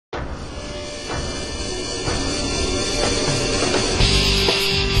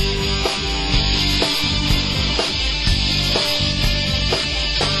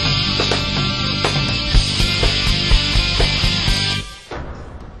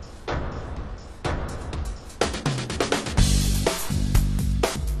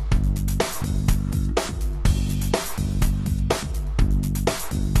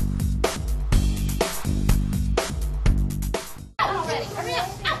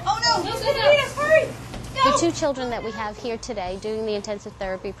The two children that we have here today doing the intensive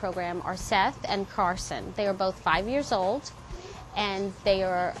therapy program are Seth and Carson. They are both 5 years old, and they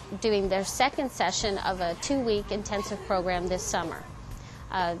are doing their second session of a 2-week intensive program this summer.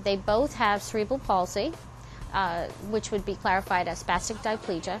 They both have cerebral palsy, which would be clarified as spastic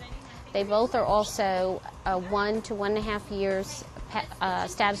diplegia. They both are also 1 to 1.5 years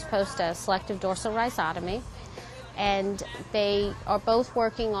status post a selective dorsal rhizotomy, and they are both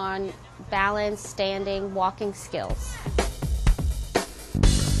working on balance, standing, walking skills.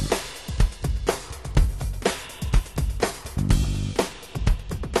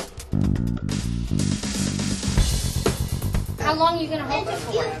 How long are you going to hold it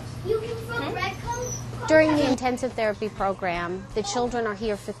for? During the intensive therapy program, the children are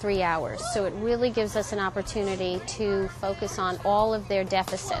here for 3 hours, so it really gives us an opportunity to focus on all of their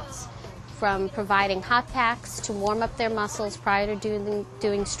deficits, from providing hot packs to warm up their muscles prior to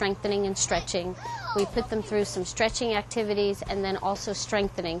doing strengthening and stretching. We put them through some stretching activities and then also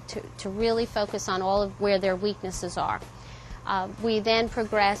strengthening to really focus on all of where their weaknesses are. We then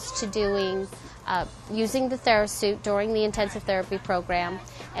progress to doing using the TheraSuit during the intensive therapy program,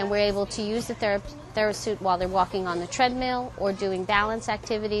 and we're able to use the TheraSuit while they're walking on the treadmill or doing balance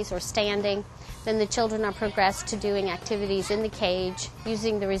activities or standing. Then the children are progressed to doing activities in the cage,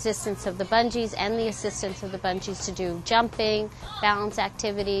 using the resistance of the bungees and the assistance of the bungees to do jumping, balance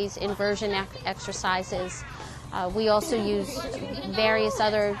activities, inversion exercises. We also use various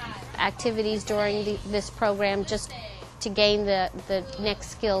other activities during this program just to gain the next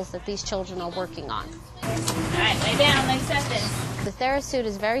skills that these children are working on. All right, lay down, let's set this. The TheraSuit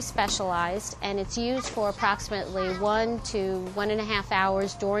is very specialized, and it's used for approximately 1 to 1.5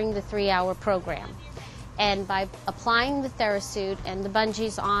 hours during the 3-hour program. And by applying the TheraSuit and the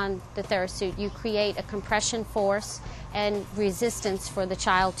bungees on the TheraSuit, you create a compression force and resistance for the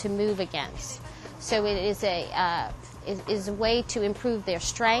child to move against. So it is a way to improve their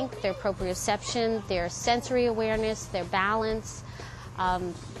strength, their proprioception, their sensory awareness, their balance.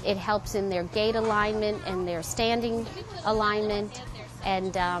 It helps in their gait alignment and their standing alignment,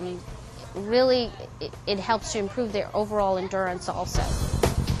 and really it helps to improve their overall endurance also.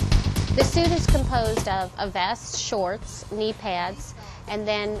 The suit is composed of a vest, shorts, knee pads, and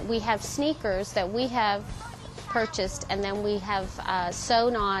then we have sneakers that we have purchased, and then we have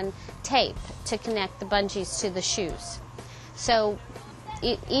sewn on tape to connect the bungees to the shoes. So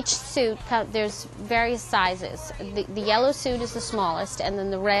each suit, there's various sizes. The yellow suit is the smallest, and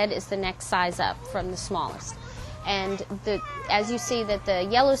then the red is the next size up from the smallest. And as you see that the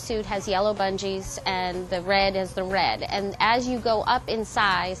yellow suit has yellow bungees and the red has the red. And as you go up in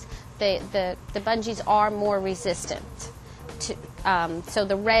size, the bungees are more resistant. So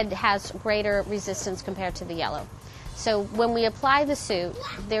the red has greater resistance compared to the yellow. So when we apply the suit,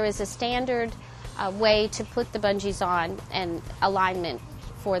 there is a standard way to put the bungees on and alignment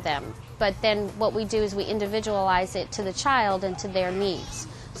for them. But then what we do is we individualize it to the child and to their needs.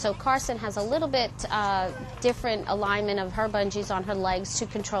 So Carson has a little bit different alignment of her bungees on her legs to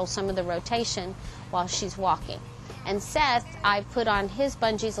control some of the rotation while she's walking. And Seth, I put on his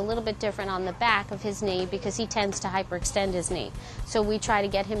bungees a little bit different on the back of his knee because he tends to hyperextend his knee. So we try to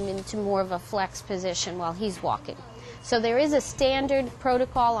get him into more of a flex position while he's walking. So there is a standard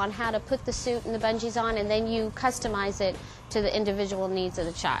protocol on how to put the suit and the bungees on, and then you customize it to the individual needs of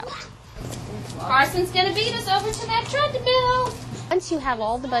the child. Carson's going to beat us over to that treadmill. Once you have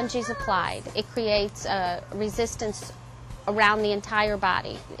all the bungees applied, it creates resistance around the entire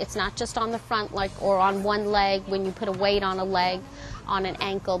body. It's not just on the front or on one leg when you put a weight on a leg, on an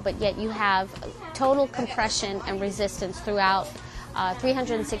ankle, but yet you have total compression and resistance throughout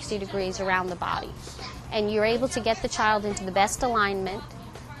 360 degrees around the body. And you're able to get the child into the best alignment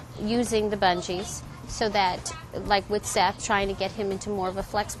using the bungees, so that, like with Seth, trying to get him into more of a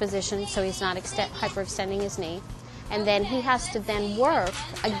flex position so he's not hyperextending his knee. And then he has to then work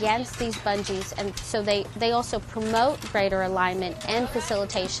against these bungees, and so they also promote greater alignment and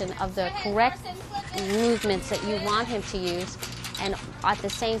facilitation of the correct movements that you want him to use, and at the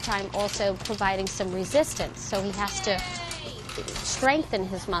same time also providing some resistance, so he has to strengthen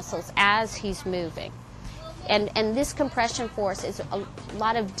his muscles as he's moving. And this compression force is a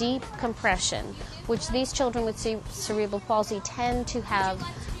lot of deep compression, which these children with cerebral palsy tend to have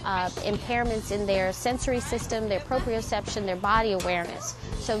impairments in their sensory system, their proprioception, their body awareness.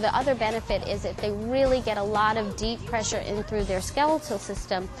 So the other benefit is that they really get a lot of deep pressure in through their skeletal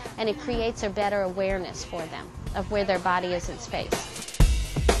system, and it creates a better awareness for them of where their body is in space.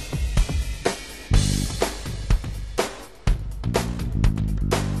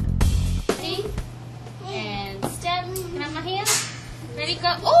 And step. Can I have my hand? Ready? Ready,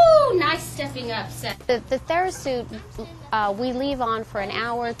 go. Oh, nice stepping up, Seth. The TheraSuit we leave on for an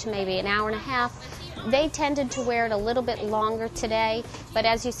hour to maybe an hour and a half. They tended to wear it a little bit longer today, but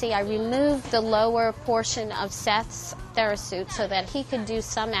as you see, I removed the lower portion of Seth's TheraSuit so that he could do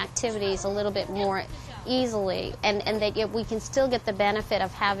some activities a little bit more easily, and that we can still get the benefit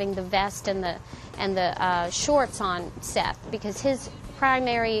of having the vest and the shorts on Seth, because his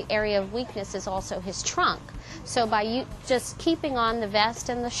primary area of weakness is also his trunk. So by just keeping on the vest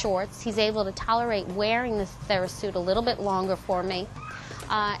and the shorts, he's able to tolerate wearing the TheraSuit a little bit longer for me.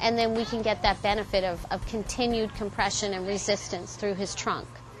 And then we can get that benefit of continued compression and resistance through his trunk.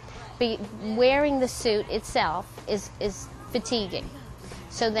 Wearing the suit itself is fatiguing.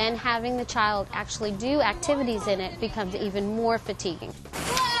 So then having the child actually do activities in it becomes even more fatiguing. Whoa,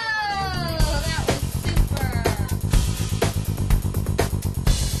 that was super.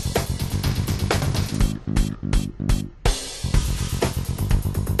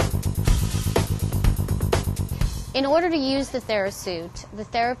 In order to use the TheraSuit, the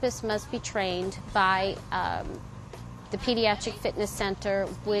therapist must be trained by the Pediatric Fitness Center,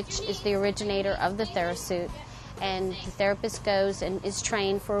 which is the originator of the TheraSuit, and the therapist goes and is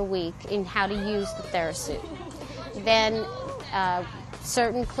trained for a week in how to use the TheraSuit. Then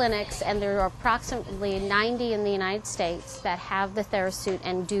certain clinics, and there are approximately 90 in the United States that have the TheraSuit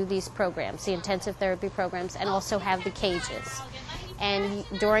and do these programs, the intensive therapy programs, and also have the cages. And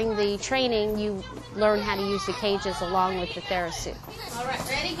during the training, you learn how to use the cages along with the TheraSuit. All right,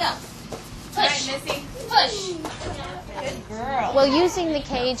 ready, go. Push, Missy. Push. Good girl. Well, using the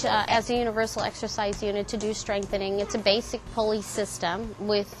cage as a universal exercise unit to do strengthening, it's a basic pulley system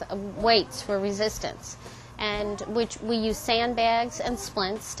with weights for resistance, and which we use sandbags and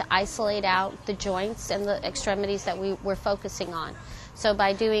splints to isolate out the joints and the extremities that we're focusing on. So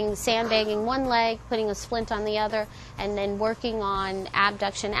by doing sandbagging one leg, putting a splint on the other, and then working on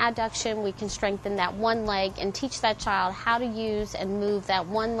abduction, adduction, we can strengthen that one leg and teach that child how to use and move that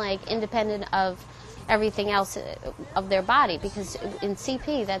one leg independent of everything else of their body, because in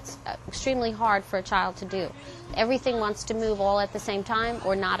CP that's extremely hard for a child to do. Everything wants to move all at the same time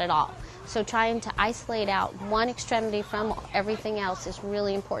or not at all. So trying to isolate out one extremity from everything else is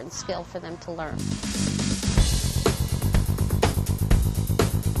really important skill for them to learn.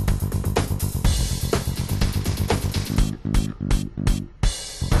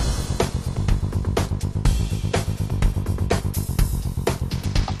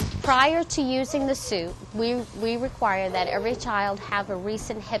 Prior to using the suit, we require that every child have a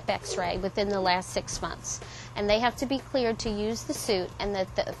recent hip x-ray within the last 6 months. And they have to be cleared to use the suit, and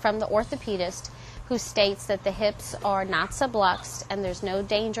from the orthopedist, who states that the hips are not subluxed and there's no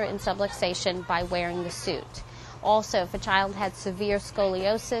danger in subluxation by wearing the suit. Also, if a child had severe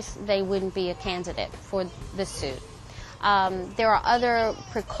scoliosis, they wouldn't be a candidate for the suit. There are other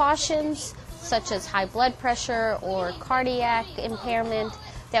precautions, such as high blood pressure or cardiac impairment,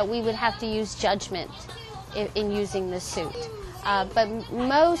 that we would have to use judgment in using the suit. But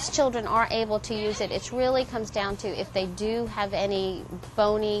most children are able to use it. It really comes down to if they do have any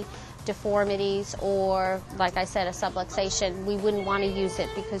bony deformities or, like I said, a subluxation, we wouldn't want to use it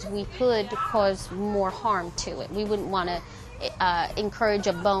because we could cause more harm to it. We wouldn't want to encourage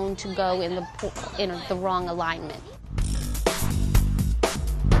a bone to go in the wrong alignment.